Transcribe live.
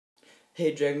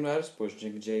Hey Dragon Riders,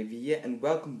 JV here, and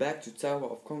welcome back to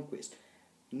Tower of Conquest.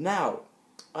 Now,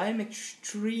 I am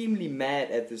extremely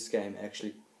mad at this game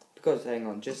actually, because hang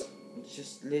on, just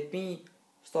let me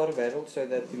start a battle so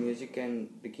that the music can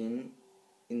begin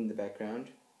in the background.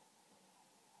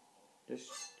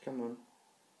 Just come on.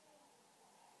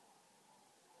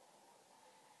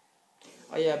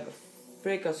 Oh yeah, but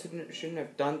frick, I shouldn't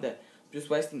have done that. I'm just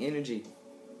wasting energy.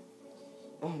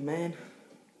 Oh man,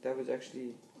 that was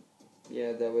actually.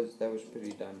 Yeah, that was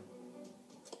pretty dumb.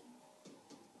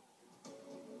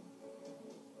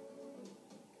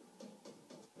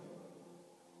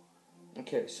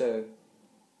 Okay, so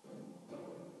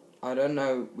I don't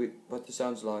know what this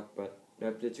sounds like, but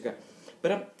hopefully it's okay.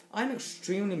 But I'm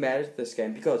extremely mad at this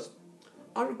game because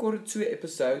I recorded two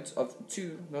episodes of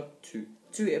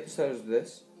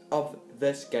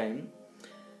this game,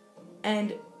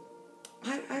 and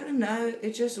I don't know.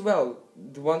 It just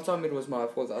the one time it was my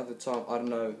fault. The other time I don't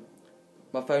know.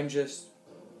 My phone just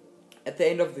at the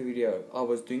end of the video I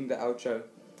was doing the outro,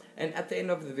 and at the end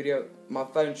of the video my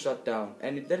phone shut down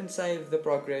and it didn't save the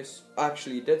progress.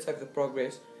 Actually, it did save the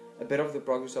progress, a bit of the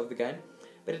progress of the game,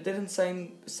 but it didn't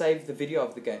save the video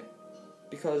of the game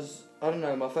because I don't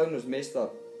know. My phone was messed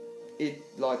up. It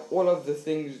like all of the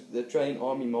things: the train,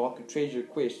 army, market, treasure,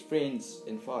 quest, friends,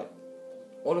 and fight.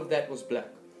 All of that was black,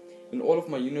 and all of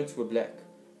my units were black.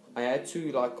 I had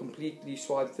to like completely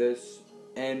swipe this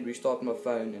and restart my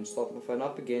phone and start my phone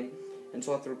up again and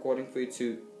start the recording for it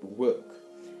to work.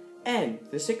 And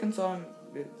the second time,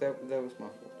 that was my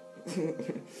fault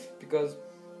because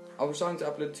I was trying to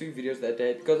upload 2 videos that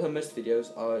day. Because I missed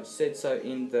videos, I said so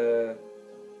in the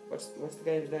what's the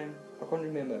game's name? I can't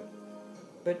remember.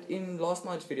 But in last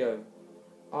night's video,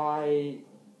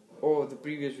 or the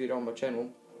previous video on my channel,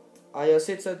 I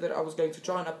said so that I was going to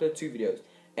try and upload 2 videos,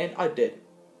 and I did.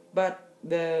 But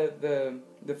the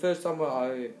first time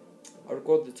I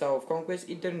recorded the Tower of Conquest,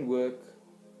 it didn't work.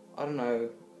 I don't know.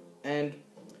 And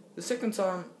the second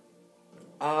time,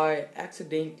 I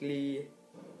accidentally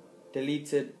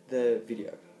deleted the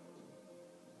video.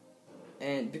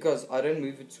 And because I don't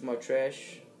move it to my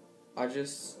trash, I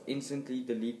just instantly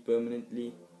delete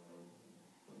permanently.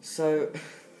 So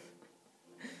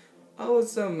I was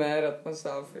so mad at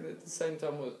myself, and at the same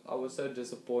time I was so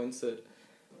disappointed.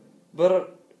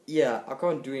 But yeah, I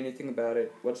can't do anything about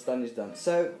it. What's done is done.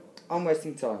 So I'm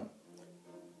wasting time.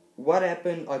 What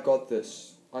happened? I got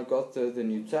this. I got the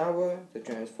new tower, the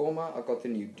transformer. I got the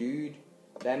new dude,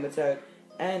 the Amethyst,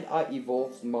 and I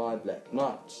evolved my Black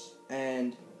Knights.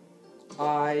 And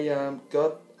I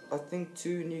got, I think,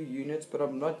 2 new units, but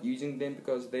I'm not using them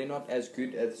because they're not as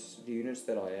good as the units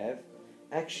that I have.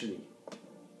 Actually,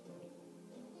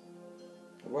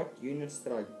 what units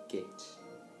did I get?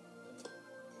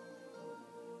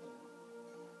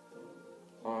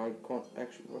 I can't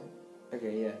actually. What?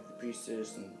 Okay, yeah, the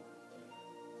priestess and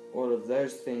all of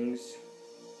those things.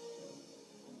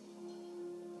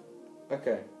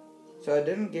 Okay, so I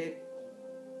didn't get.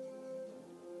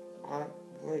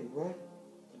 Wait, what?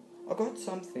 I got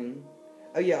something.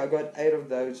 Oh yeah, I got 8 of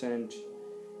those, and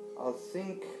I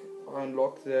think I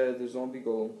unlocked the zombie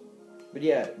goal. But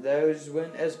yeah, those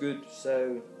weren't as good,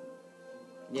 so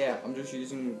yeah, I'm just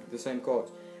using the same cards.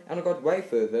 And I got way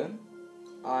further.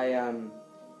 I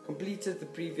completed the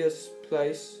previous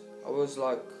place. I was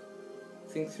like,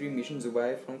 I think 3 missions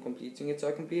away from completing it. So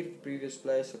I completed the previous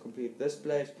place, I completed this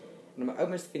place, and I'm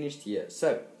almost finished here.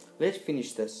 So let's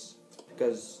finish this,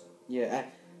 because yeah,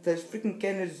 those freaking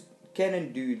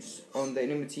cannon dudes on the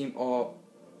enemy team are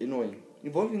annoying.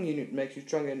 Evolving unit makes you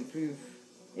stronger and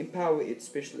empower its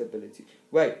special ability.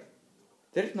 Wait,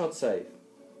 did it not save?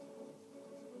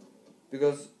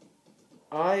 Because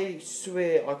I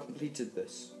swear I completed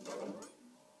this.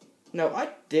 No, I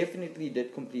definitely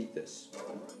did complete this.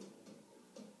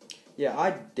 Yeah,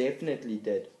 I definitely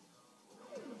did.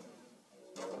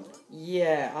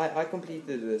 Yeah, I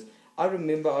completed this. I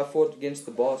remember I fought against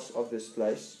the boss of this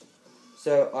place,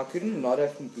 so I couldn't not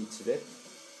have completed it.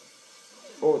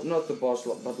 Or not the boss,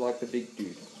 but like the big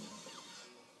dude.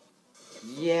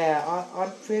 Yeah,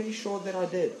 I'm pretty sure that I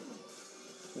did.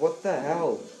 What the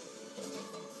hell?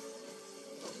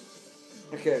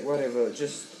 Okay, whatever.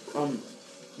 Just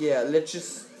yeah, let's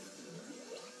just.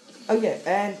 Oh yeah,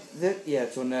 and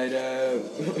tornado.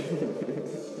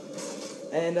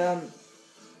 And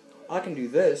I can do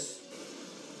this.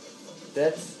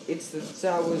 It's the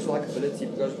tower's like ability,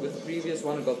 because with the previous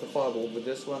one I got the fireball, with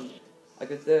this one I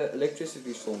get the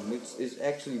electricity storm, which is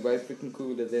actually way freaking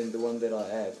cooler than the one that I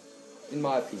have, in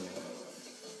my opinion.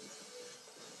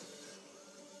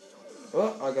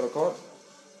 Oh, I got a card.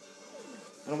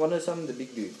 And I want to summon the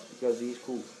big dude, because he's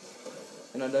cool.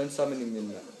 And I don't summon him in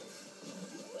that.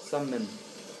 Summon.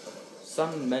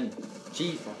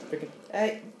 Jeez, my freaking.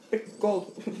 Hey, freaking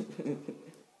gold.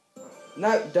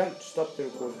 No, don't stop the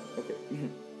recording. Okay.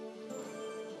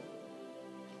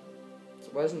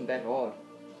 It wasn't that hard.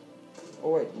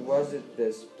 Oh wait, was it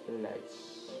this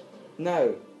place?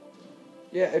 No.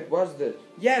 Yeah, it was this.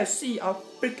 Yeah, see, I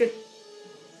freaking.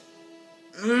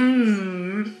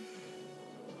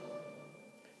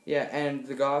 Yeah, and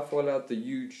the guy fall out, the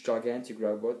huge, gigantic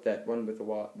robot, that one with the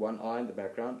one eye in the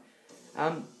background.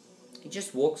 He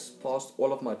just walks past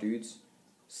all of my dudes.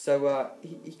 So,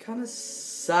 he kind of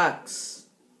sucks.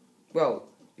 Well,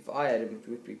 if I had him, it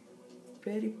would be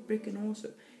pretty freaking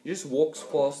awesome. He just walks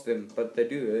past them, but they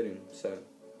do hurt him, so.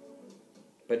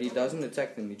 But he doesn't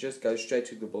attack them, he just goes straight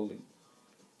to the building.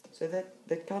 So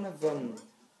that kind of,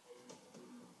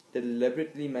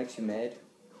 deliberately makes you mad,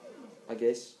 I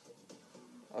guess.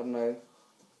 I don't know.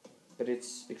 But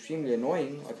it's extremely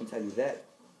annoying, I can tell you that.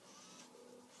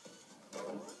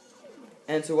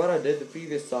 And so what I did the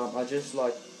previous time, I just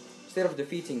like, instead of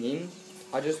defeating him,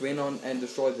 I just went on and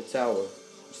destroyed the tower,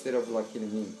 instead of like killing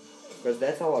him. Because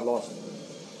that's how I lost.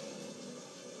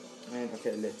 And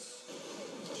okay, let's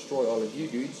destroy all of you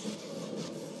dudes.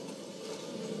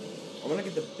 I want to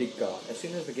get the big guy. As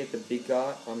soon as I get the big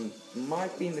guy,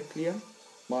 might be in the clear.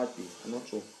 Might be, I'm not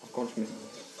sure.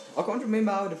 I can't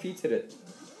remember how I defeated it.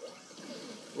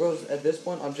 Because at this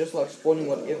point, I'm just like spawning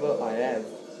whatever I have.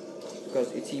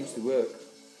 Because it seems to work.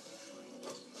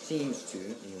 Seems to,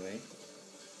 anyway.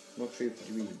 Not sure if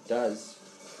it really does.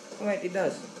 Oh wait, it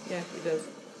does. Yeah, it does.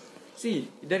 See,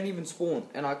 it didn't even spawn.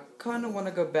 And I kind of want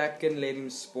to go back and let him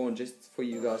spawn just for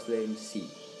you guys to let him see.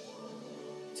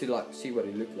 To like, see what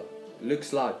it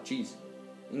looks like. Jeez.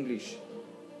 English.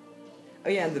 Oh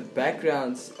yeah, and the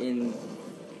backgrounds in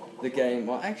the game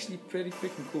are actually pretty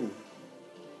freaking cool.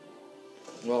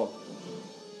 Well.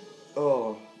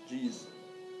 Oh, jeez.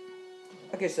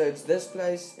 Okay, so it's this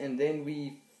place, and then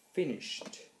we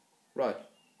finished. Right.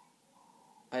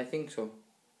 I think so.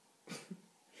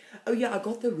 Oh yeah, I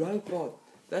got the robot.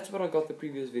 That's what I got the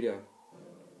previous video.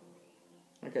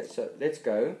 Okay, so let's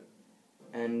go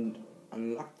and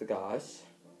unlock the guys.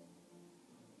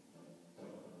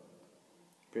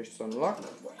 Press unlock.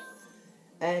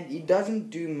 And he doesn't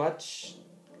do much.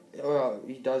 Well,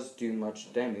 he does do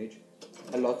much damage.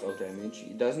 A lot of damage.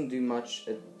 He doesn't do much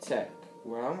attack.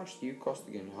 Well, how much do you cost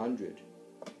again? 100.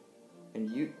 And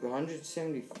you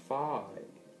 175.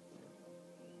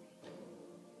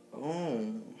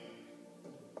 Oh.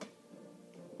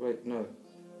 Wait, no.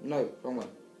 No, wrong one.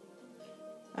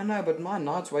 I know, but my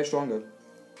knight's way stronger.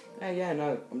 Yeah,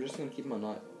 no, I'm just gonna keep my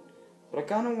knight. But I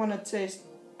kinda wanna test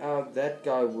how that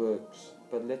guy works.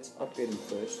 But let's upgrade him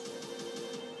first.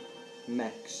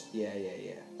 Max. Yeah.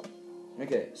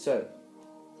 Okay, so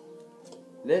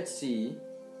let's see.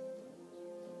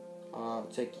 I'll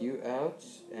take you out,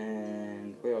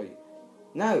 and where are you?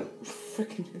 No!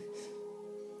 Freaking.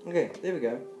 Okay, there we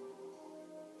go.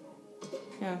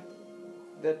 Yeah,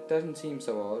 that doesn't seem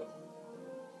so hard.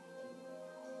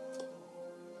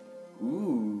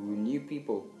 Ooh, new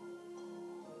people.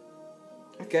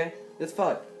 Okay, that's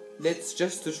fine. Let's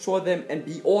just destroy them and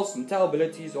be awesome. Tower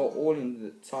abilities are all in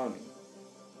the timing.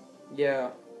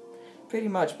 Yeah, pretty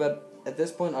much, but at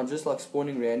this point, I'm just like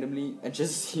spawning randomly and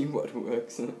just seeing what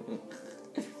works.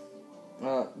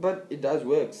 But it does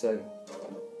work, so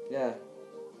yeah.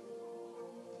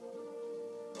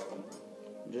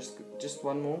 Just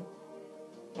one more.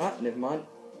 Never mind.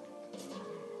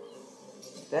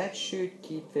 That should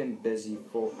keep them busy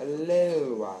for a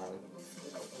little while.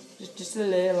 Just a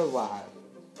little while.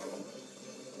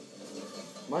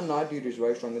 My knight dude is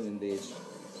way stronger than theirs.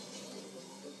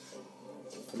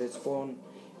 Let's spawn.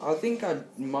 I think I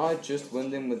might just win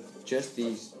them with just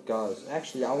these guys.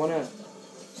 Actually, I wanna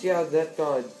see how that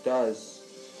guy does.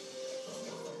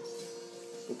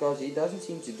 Because he doesn't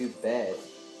seem to do bad.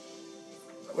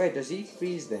 Wait, does he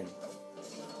freeze them?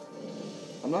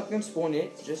 I'm not gonna spawn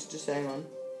it, just hang on.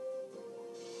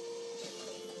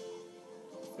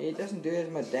 He doesn't do as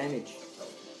much damage.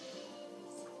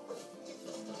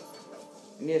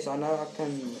 And yes, I know I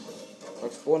can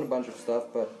like spawn a bunch of stuff,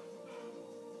 but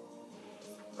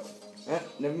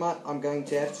never mind, I'm going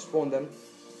to have to spawn them.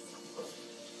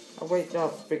 Oh wait, no,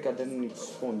 frick, I didn't need to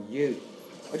spawn you.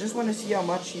 I just want to see how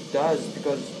much he does,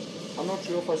 because I'm not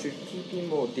sure if I should keep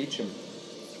him or ditch him.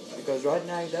 Because right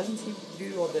now he doesn't seem to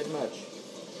do all that much.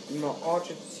 My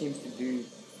archer seems to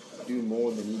do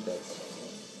more than he does.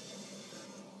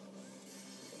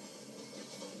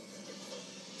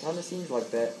 Kinda seems like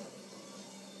that.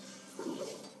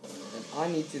 And I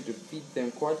need to defeat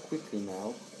them quite quickly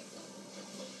now.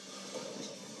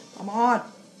 Come on.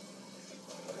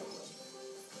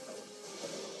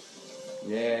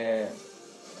 Yeah.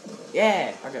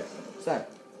 Yeah. Okay. So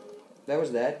that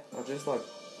was that. I just like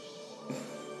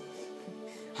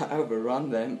I overrun.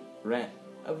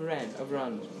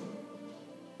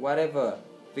 Whatever.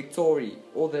 Victory.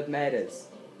 All that matters.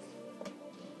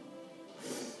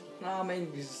 Nah,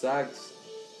 man, this sucks.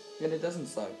 And it doesn't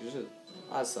suck. It's just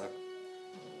I suck.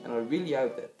 And I really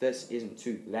hope that this isn't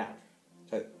too loud.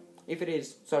 So, if it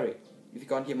is, sorry. If you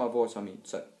can't hear my voice, I mean,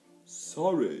 so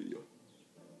sorry.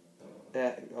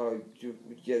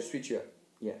 Yeah, switch here.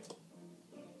 Yeah.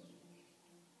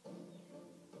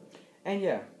 And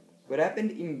yeah, what happened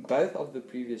in both of the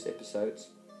previous episodes,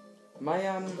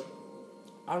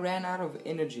 I ran out of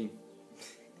energy.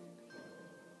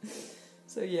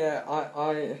 So yeah,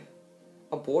 I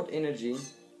bought energy.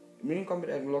 Winning combat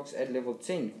unlocks at level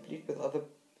 10.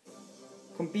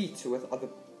 Compete with other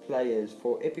players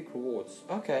for epic rewards.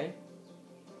 Okay.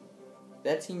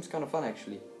 That seems kind of fun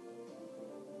actually.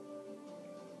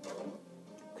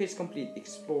 Quest complete,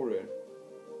 Explorer.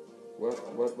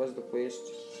 What was the quest?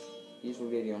 He's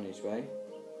already on his way.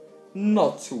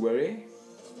 Not to worry.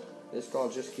 This guy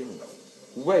just killed him.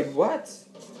 Wait, what?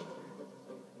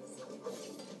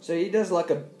 So he does like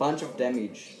a bunch of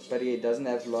damage, but he doesn't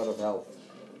have a lot of health.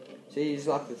 So he's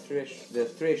like the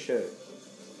Thresher.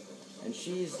 And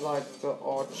she's like the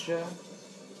Archer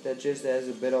that just has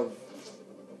a bit of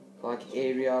like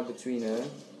area between her.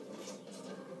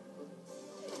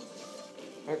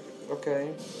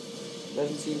 Okay.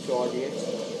 Doesn't seem too hard yet.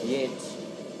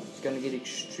 It's gonna get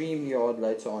extremely hard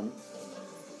later on,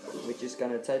 which is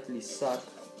gonna totally suck.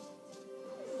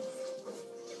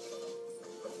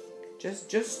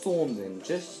 Just storm them.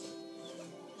 Just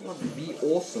be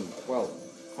awesome. Well,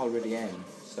 I already am.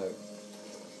 So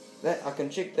that I can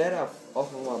check that off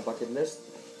of my bucket list.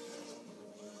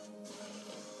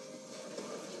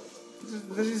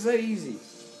 This is so easy.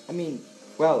 I mean,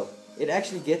 well, it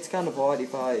actually gets kind of hard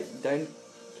if I don't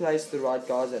place the right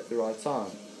guys at the right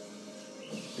time.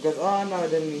 Because, oh no, I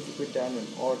didn't need to put down an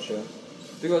archer.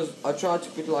 Because I tried to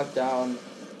put like down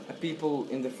people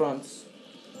in the front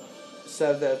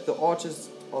so that the archers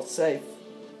are safe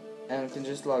and can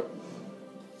just like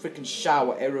freaking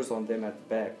shower arrows on them at the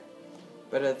back.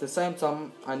 But at the same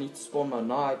time, I need to spawn my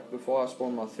knight before I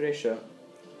spawn my thresher.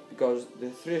 Because the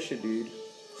thresher dude,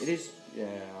 it is, yeah.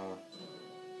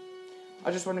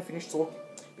 I just want to finish talking.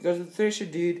 Because the thresher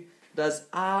dude does,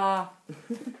 the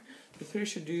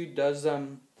thresher dude does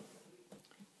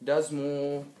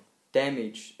more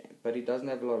damage, but he doesn't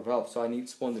have a lot of health, so I need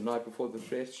to spawn the knight before the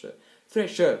thresher.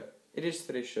 Thresher! It is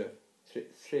thresher.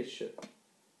 Thresher.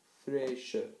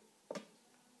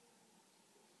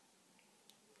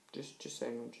 Just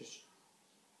hang on, just...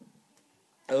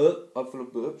 I'm full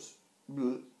of burps.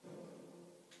 Bleh.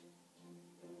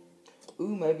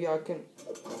 Ooh, maybe I can...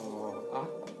 I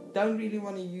don't really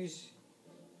want to use...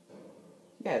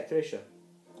 Yeah, thresher.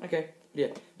 Okay,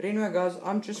 yeah. But anyway, guys,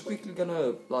 I'm just quickly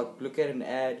gonna, like, look at an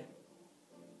ad.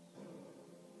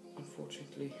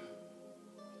 Unfortunately.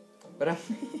 But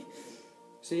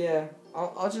so yeah,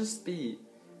 I'll just be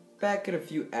back in a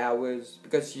few hours.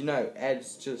 Because, you know,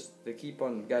 ads just, they keep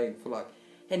on going for, like,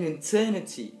 an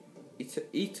eternity. It's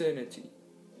eternity.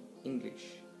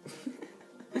 English.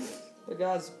 But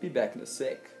guys, be back in a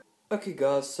sec. Okay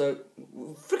guys, so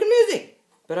freaking music.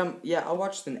 But yeah, I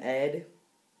watched an ad.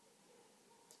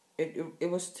 It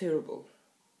was terrible.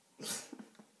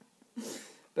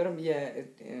 But yeah,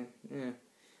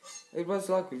 it was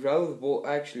like roll the ball.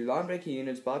 Actually, line breaking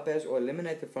units bypass or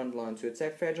eliminate the front line to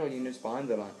attack fragile units behind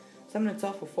the line. Summon a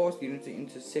tough or fast unit to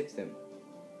intercept them.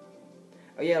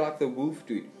 Oh yeah, like the wolf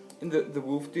dude. And the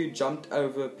wolf dude jumped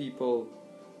over people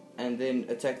and then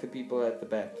attacked the people at the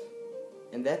back.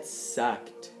 And that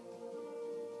sucked.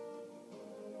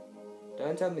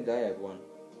 Don't tell me they have one.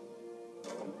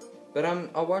 But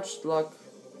I watched like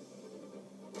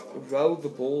Roll the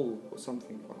Ball or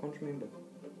something. I can't remember.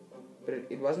 But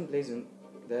it wasn't pleasant.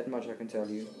 That much I can tell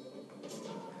you.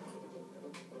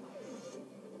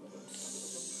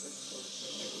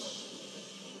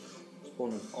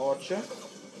 Spawn an archer.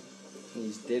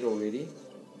 He's dead already.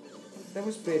 That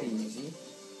was pretty easy.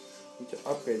 Need to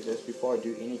upgrade this before I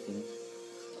do anything.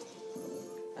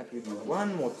 Upgrade you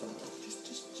one more time.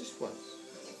 Just once.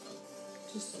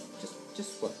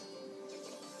 Just once.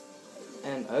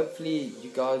 And hopefully you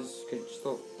guys can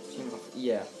still see my...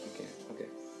 Yeah, okay.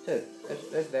 So,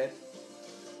 that's that.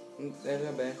 That's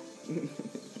not bad.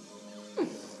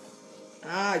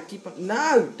 I keep on...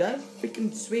 No! Don't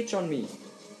freaking switch on me.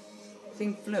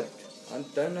 Thing flipped. I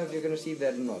don't know if you're gonna see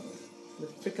that or not. The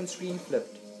freaking screen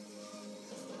flipped.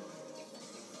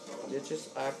 Let's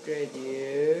just upgrade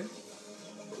you.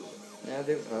 Now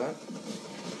they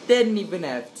didn't even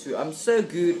have to. I'm so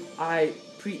good. I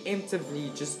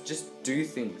preemptively just do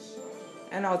things.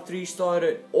 And our 3-star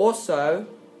it also.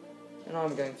 And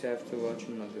I'm going to have to watch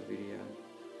another video.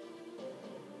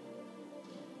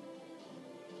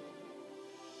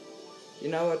 You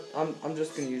know what? I'm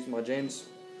just gonna use my gems.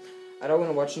 I don't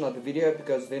want to watch another video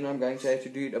because then I'm going to have to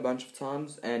do it a bunch of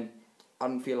times and I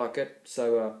don't feel like it.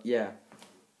 So yeah,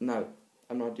 no,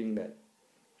 I'm not doing that.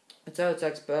 A tower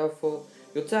attack's powerful.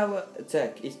 Your tower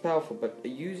attack is powerful, but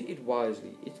use it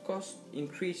wisely. Its cost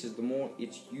increases the more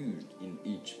it's used in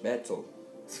each battle.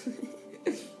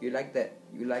 You like that?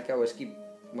 You like how I skip?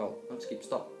 Well, not skip.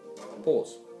 Stop.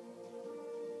 Pause.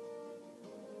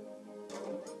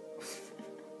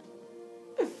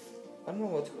 I don't know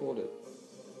what to call it.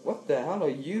 What the hell are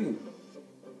you?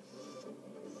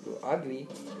 You're ugly.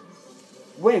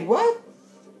 Wait, what?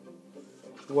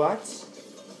 What?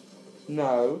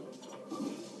 No.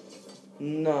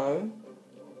 No.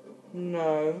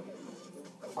 No.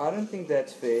 I don't think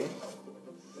that's fair.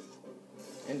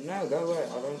 And no, go away.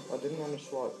 I didn't want to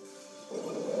swipe.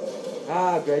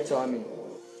 Ah, great timing.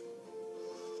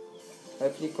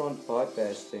 Hopefully you can't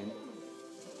bypass then.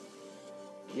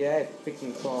 Yeah,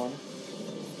 freaking can't.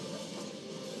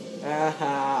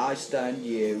 Aha, I stunned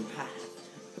you.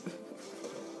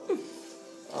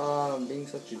 Ah, I'm being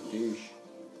such a douche.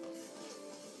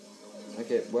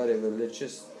 Okay, whatever, let's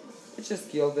just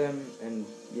kill them and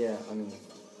yeah, I mean,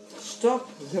 stop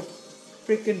the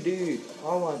freaking dude.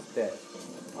 I want that.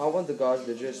 I want the guys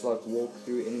that just like walk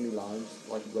through enemy lines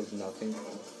like it was nothing.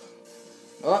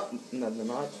 Oh, another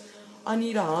knight. I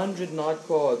need 100 knight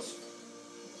cards.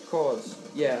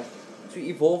 Yeah, to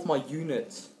evolve my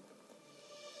units.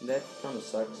 That kind of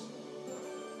sucks.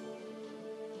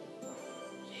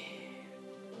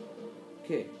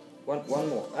 Okay, one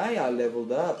more. Hey, I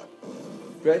leveled up.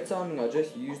 Great timing. I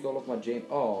just used all of my gem.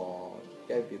 Oh,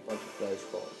 gave me a bunch of those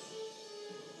cards.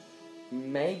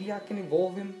 Maybe I can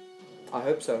evolve him. I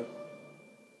hope so.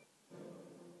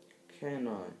 Can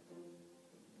I?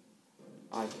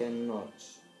 I cannot.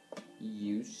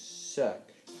 You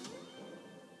suck.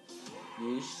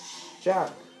 You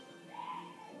suck.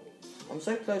 I'm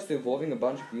so close to evolving a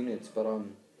bunch of units, but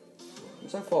I'm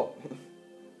so far.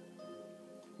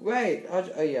 Wait,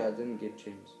 oh yeah, I didn't get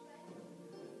gems.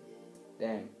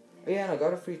 Damn. Oh yeah, and I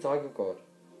got a free tiger card.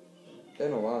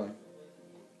 Don't know why,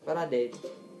 but I did.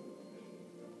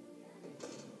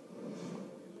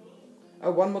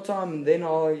 Oh, one more time and then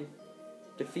I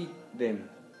defeat them.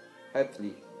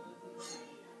 Hopefully.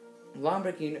 Line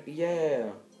breaking,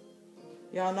 yeah.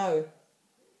 Yeah, I know.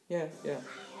 Yeah.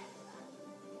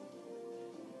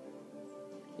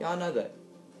 Yeah, I know that.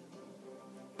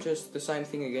 Just the same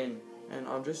thing again. And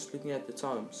I'm just looking at the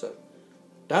time, so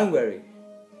don't worry.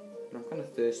 I'm kind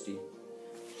of thirsty.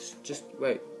 Just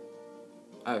wait.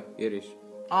 Oh, here it is.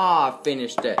 Ah, I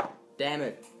finished it. Damn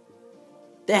it.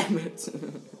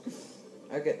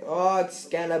 Okay. Oh,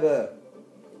 Excalibur.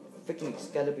 Freaking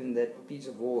Excalibur in that piece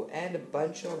of wall. And a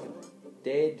bunch of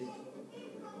dead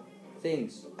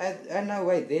things. No,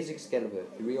 wait. There's Excalibur.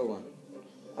 The real one.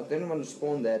 I didn't want to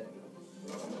spawn that.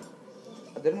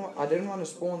 I didn't want to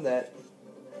spawn that.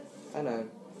 I know.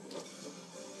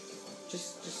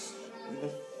 Just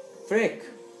frick.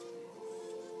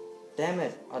 Damn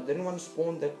it. I didn't want to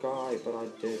spawn that guy, but I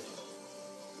did.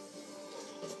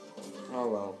 Oh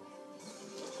well.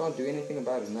 Can't do anything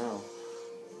about it now.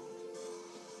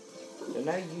 So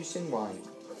no use in whining.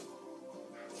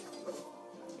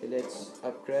 Okay, let's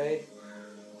upgrade.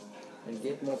 And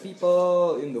get more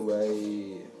people in the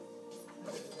way.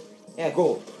 Yeah,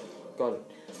 gold. Got it.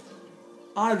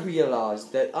 I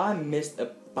realized that I missed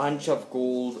a bunch of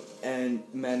gold and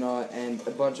mana and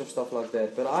a bunch of stuff like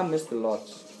that, but I missed a lot,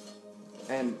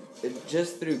 and it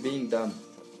just through being dumb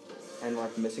and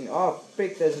like missing. Oh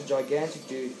frick, there's a gigantic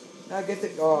dude. Now get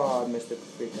the. Oh, I missed it.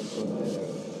 Frick, I'm so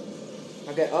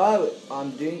bad. Okay, oh,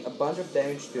 I'm doing a bunch of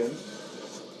damage to him.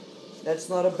 That's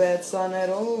not a bad sign at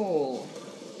all.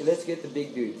 Okay, let's get the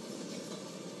big dude.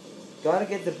 Gotta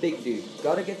get the big dude.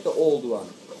 Gotta get the old one.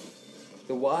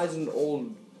 The wise and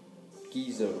old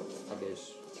geezer, I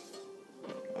guess.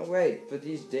 Oh wait, but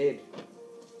he's dead.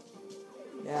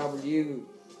 Yeah, well you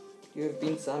have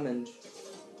been summoned.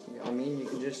 I mean, you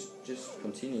can just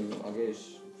continue, I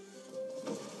guess.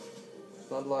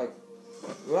 It's not like,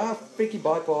 ah, freaky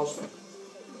bypass.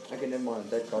 Okay, never mind.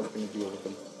 That guy's gonna deal with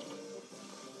him.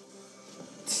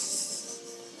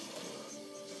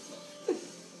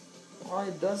 Oh,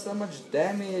 it does so much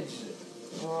damage.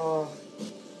 Oh.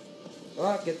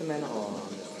 Oh, get the mana.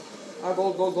 Oh,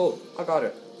 gold. I got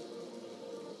it.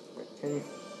 Wait, can you?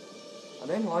 I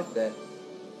don't like that.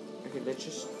 Okay, let's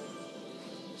just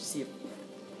see if...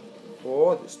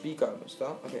 Oh, the speaker almost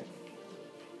fell. Okay.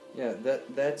 Yeah,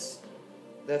 that's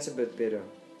a bit better.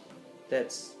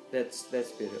 That's better.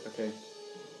 Okay.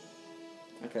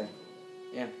 Okay.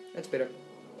 Yeah, that's better.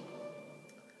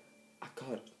 I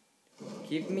got it.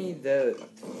 Give me the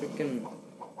freaking...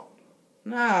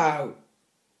 No!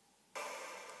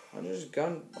 I just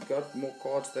got more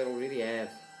cards that I already have.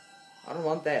 I don't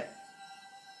want that.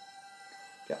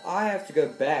 Okay, I have to go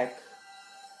back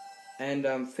and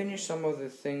finish some of the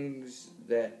things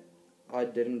that I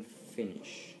didn't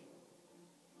finish.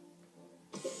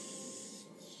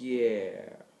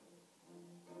 Yeah.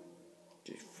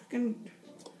 Just freaking...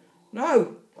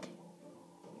 No!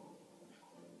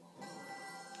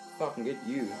 If I can get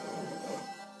you.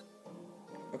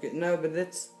 Okay, no, but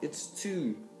it's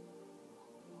 2.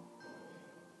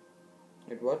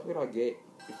 Like, what would I get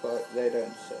if they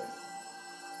don't say?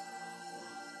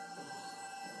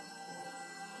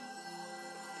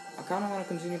 I kind of want to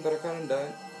continue, but I kind of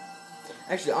don't.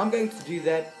 Actually, I'm going to do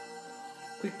that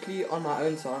quickly on my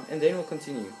own time, and then we'll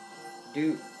continue.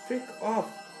 Do frick off.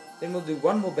 Then we'll do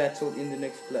one more battle in the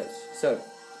next place. So,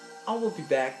 I will be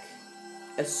back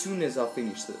as soon as I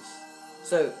finish this.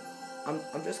 So, I'm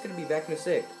just going to be back in a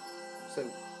sec. So,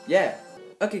 yeah.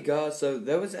 Okay, guys, so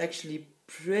that was actually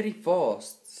pretty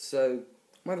fast. So,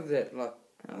 what was that? Like,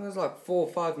 that was like 4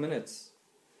 or 5 minutes.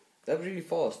 That was really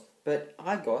fast. But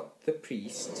I got the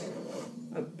priest,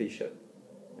 a bishop,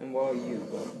 and what are you?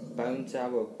 Bone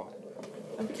tower quiet.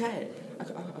 Okay,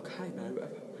 no.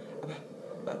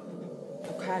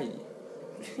 Okay.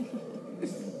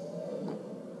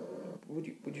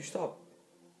 Would you stop?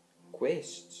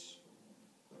 Quests.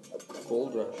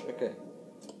 Gold rush. Okay.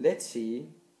 Let's see.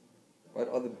 What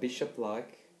are the bishop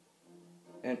like?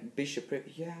 And bishop prep.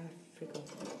 Yeah, frick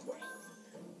off.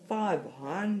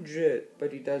 500,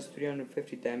 but he does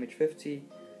 350 damage, 50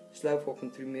 slow walk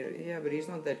and 3 meters. Yeah, but he's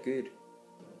not that good.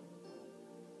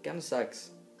 Kinda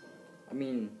sucks. I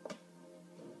mean,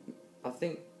 I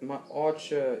think my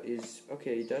archer is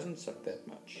okay. He doesn't suck that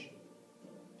much.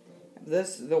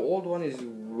 The old one is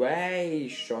way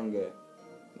stronger,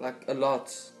 like a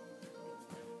lot.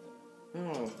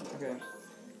 Oh, okay.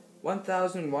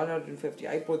 1,150,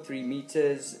 8.3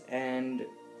 meters, and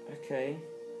okay,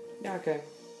 yeah, okay.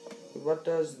 What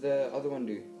does the other one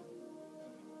do?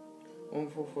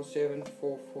 1447,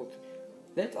 443.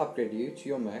 Let's upgrade you to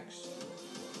your max.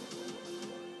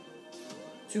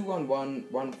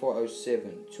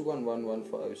 2111407.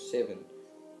 2111407.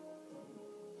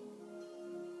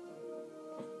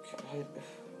 Okay.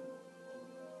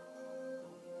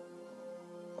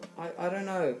 I don't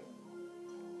know.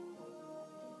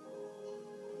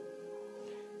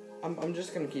 I'm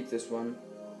just gonna keep this one.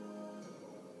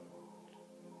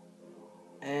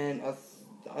 And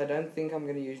I don't think I'm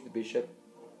gonna use the bishop.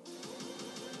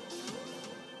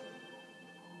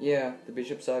 Yeah, the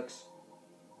bishop sucks.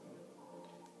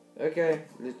 Okay,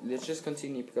 let's just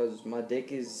continue because my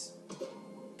deck is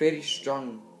very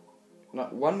strong.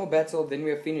 Not one more battle, then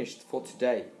we are finished for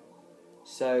today.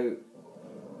 So,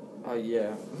 oh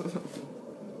yeah.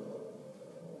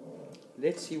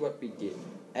 Let's see what we get.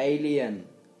 Alien.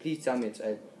 Please tell me it's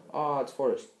alien. Oh, it's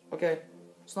forest. Okay,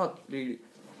 it's not really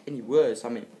any worse. I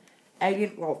mean,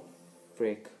 alien. Well,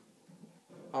 frick.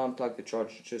 I'll unplug the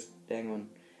charger. Just hang on.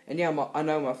 And yeah, I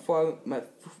know my phone.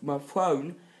 My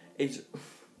phone is.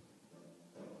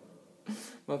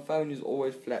 My phone is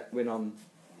always flat when I'm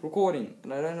recording,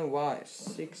 and I don't know why.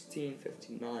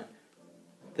 16:59.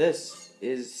 This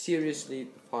is seriously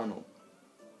the final.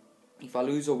 If I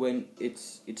lose or win,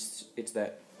 it's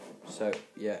that. So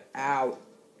yeah. Ow,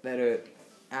 that hurt.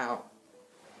 Ow.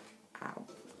 Ow.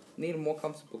 Need a more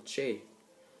comfortable chair.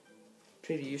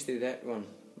 Pretty used to that one,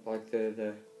 like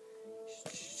the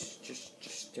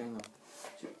just hang on.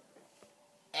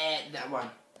 That one.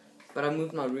 But I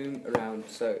moved my room around,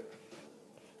 so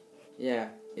yeah,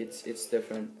 it's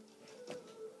different.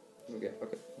 Okay,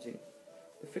 continue.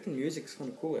 The freaking music's kind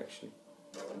of cool, actually.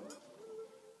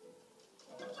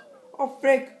 Oh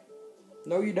frick!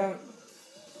 No, you don't.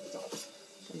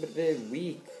 But they're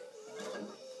weak.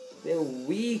 They're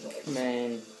weak,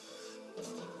 man.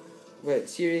 Wait,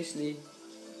 seriously?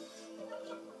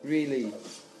 Really?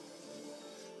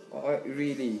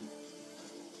 Really?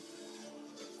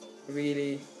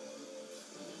 Really?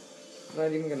 I'm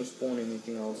not even gonna spawn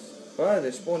anything else. Oh,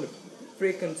 they spawned a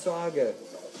freaking tiger.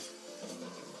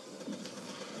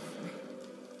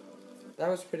 That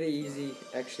was pretty easy,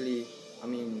 actually. I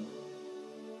mean,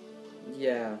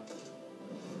 yeah.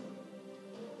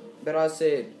 But I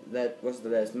said that was the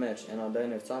last match, and I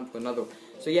don't have time for another one.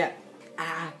 So yeah.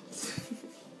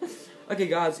 Okay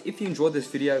guys, if you enjoyed this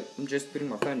video, I'm just putting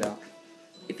my phone down.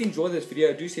 If you enjoyed this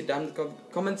video, do sit down in the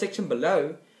comment section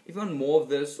below if you want more of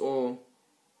this or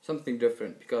something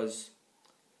different, because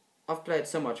I've played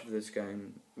so much of this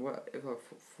game. What if I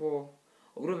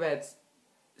would have had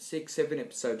 6-7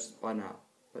 episodes by now.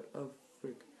 But oh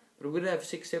frick. But I would have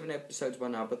 6-7 episodes by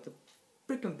now, but the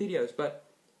freaking videos. But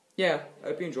yeah, I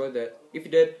hope you enjoyed that. If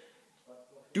you did,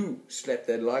 do slap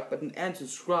that like button and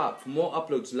subscribe for more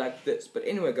uploads like this. But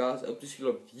anyway guys, I hope to see a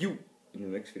lot of you in the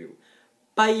next video.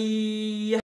 Bye!